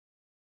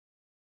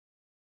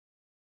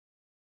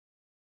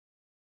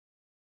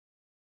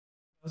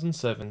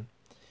2007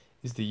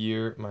 is the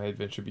year my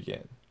adventure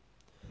began.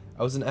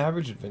 I was an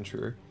average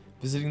adventurer,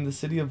 visiting the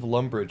city of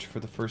Lumbridge for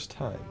the first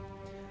time.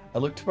 I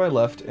look to my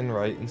left and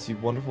right and see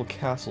wonderful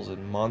castles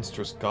and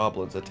monstrous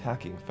goblins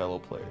attacking fellow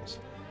players.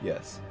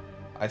 Yes,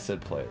 I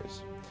said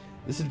players.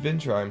 This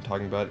adventure I am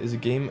talking about is a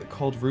game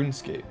called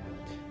RuneScape,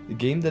 the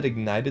game that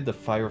ignited the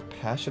fire of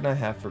passion I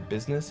have for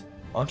business,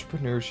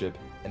 entrepreneurship,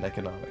 and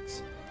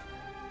economics.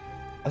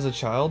 As a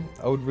child,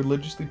 I would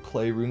religiously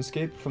play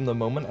RuneScape from the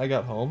moment I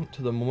got home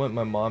to the moment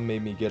my mom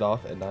made me get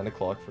off at 9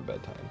 o'clock for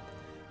bedtime.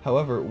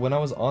 However, when I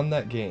was on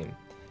that game,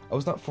 I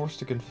was not forced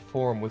to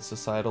conform with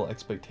societal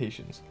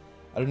expectations.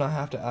 I did not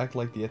have to act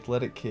like the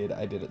athletic kid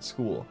I did at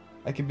school.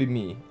 I could be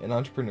me, an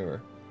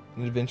entrepreneur,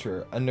 an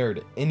adventurer, a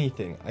nerd,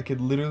 anything. I could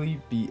literally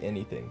be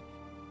anything.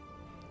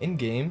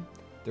 In-game,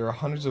 there are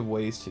hundreds of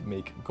ways to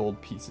make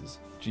gold pieces,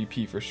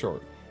 GP for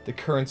short, the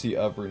currency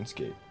of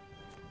RuneScape.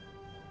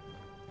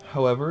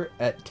 However,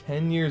 at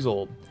 10 years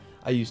old,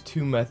 I used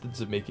two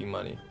methods of making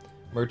money,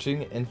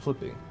 merching and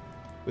flipping.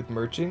 With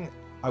merching,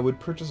 I would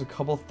purchase a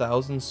couple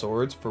thousand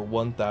swords for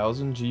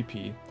 1000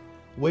 GP,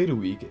 wait a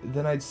week,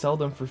 then I'd sell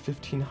them for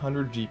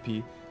 1500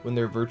 GP when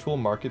their virtual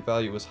market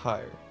value was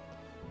higher.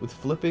 With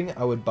flipping,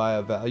 I would buy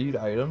a valued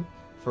item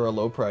for a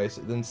low price,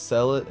 then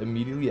sell it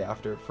immediately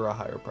after for a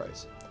higher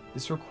price.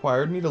 This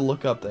required me to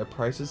look up the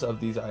prices of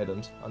these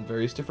items on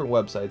various different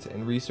websites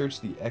and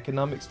research the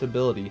economic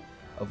stability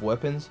of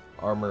weapons,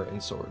 armor,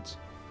 and swords.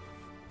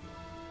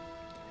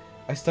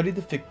 I studied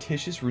the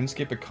fictitious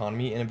RuneScape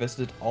economy and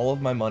invested all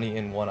of my money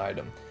in one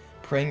item,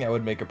 praying I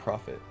would make a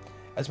profit.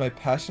 As my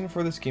passion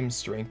for this game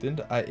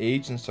strengthened, I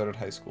aged and started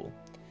high school.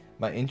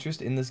 My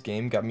interest in this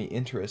game got me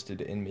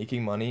interested in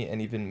making money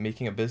and even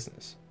making a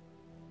business.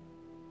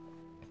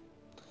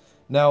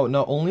 Now,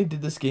 not only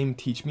did this game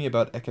teach me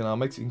about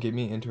economics and get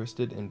me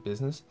interested in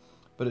business,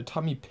 but it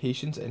taught me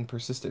patience and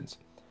persistence.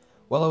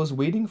 While I was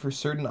waiting for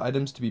certain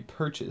items to be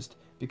purchased,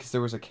 because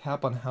there was a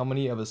cap on how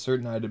many of a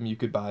certain item you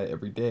could buy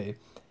every day,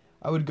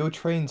 I would go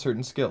train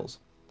certain skills.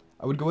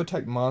 I would go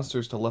attack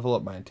monsters to level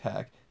up my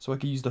attack, so I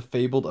could use the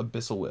fabled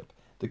Abyssal Whip,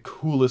 the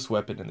coolest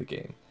weapon in the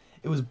game.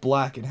 It was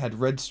black and had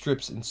red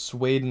strips and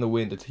swayed in the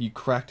wind until you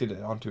cracked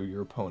it onto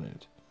your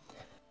opponent.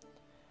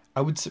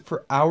 I would sit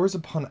for hours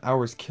upon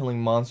hours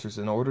killing monsters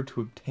in order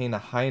to obtain a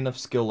high enough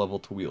skill level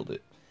to wield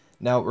it.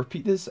 Now,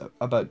 repeat this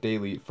about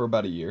daily for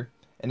about a year,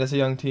 and as a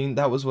young teen,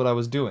 that was what I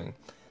was doing.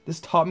 This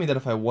taught me that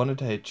if I wanted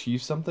to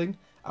achieve something,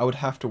 I would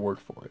have to work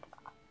for it.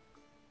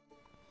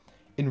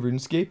 In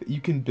RuneScape, you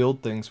can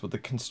build things with a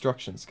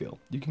construction skill.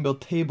 You can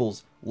build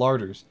tables,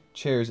 larders,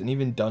 chairs, and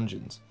even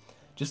dungeons.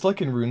 Just like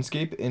in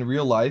RuneScape, in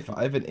real life,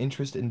 I have an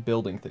interest in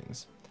building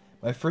things.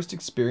 My first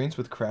experience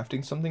with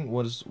crafting something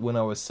was when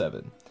I was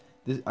 7.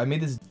 I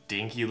made this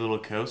dinky little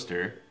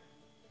coaster.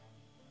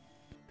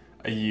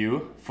 A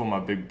U for my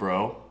big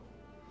bro.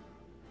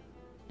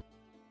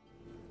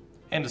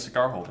 And a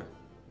cigar holder.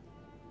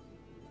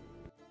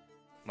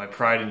 My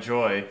pride and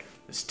joy,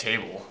 this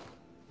table.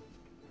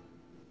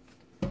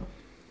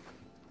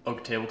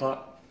 Oak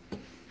tabletop.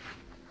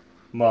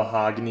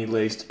 Mahogany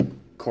laced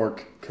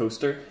cork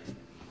coaster.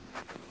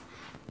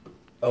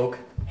 Oak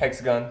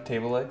hexagon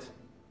table legs.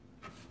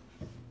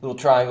 Little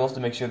triangles to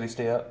make sure they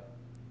stay up.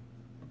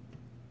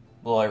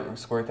 Little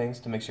square things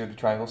to make sure the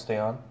triangles stay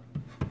on.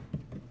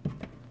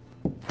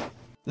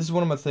 This is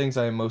one of the things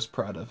I am most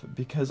proud of,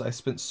 because I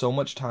spent so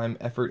much time,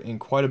 effort, and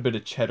quite a bit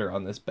of cheddar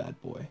on this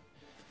bad boy.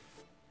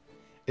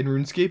 In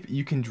RuneScape,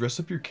 you can dress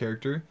up your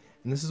character,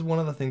 and this is one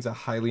of the things I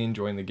highly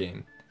enjoy in the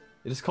game.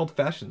 It is called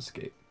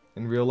Fashionscape.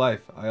 In real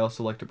life, I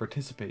also like to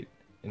participate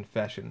in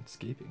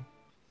fashionscaping.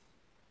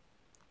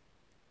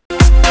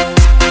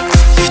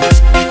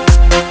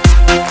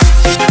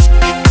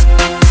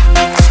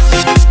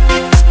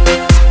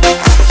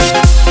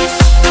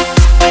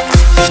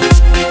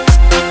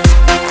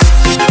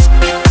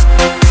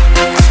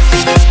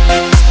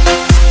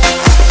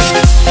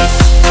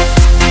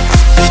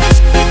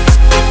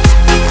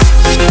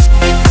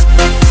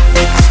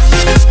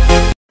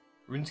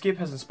 RuneScape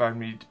has inspired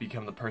me to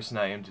become the person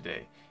I am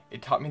today.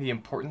 It taught me the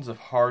importance of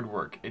hard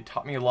work. It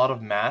taught me a lot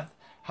of math,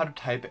 how to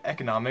type,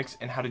 economics,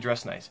 and how to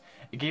dress nice.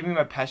 It gave me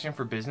my passion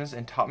for business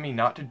and taught me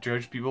not to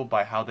judge people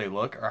by how they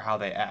look or how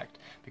they act,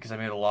 because I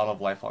made a lot of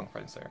lifelong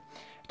friends there.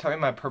 It taught me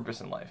my purpose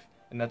in life,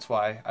 and that's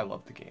why I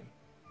love the game.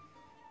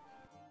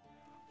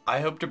 I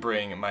hope to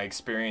bring my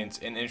experience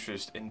and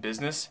interest in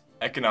business,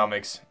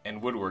 economics,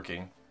 and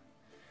woodworking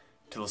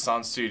to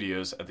Lassonde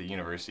Studios at the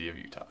University of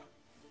Utah.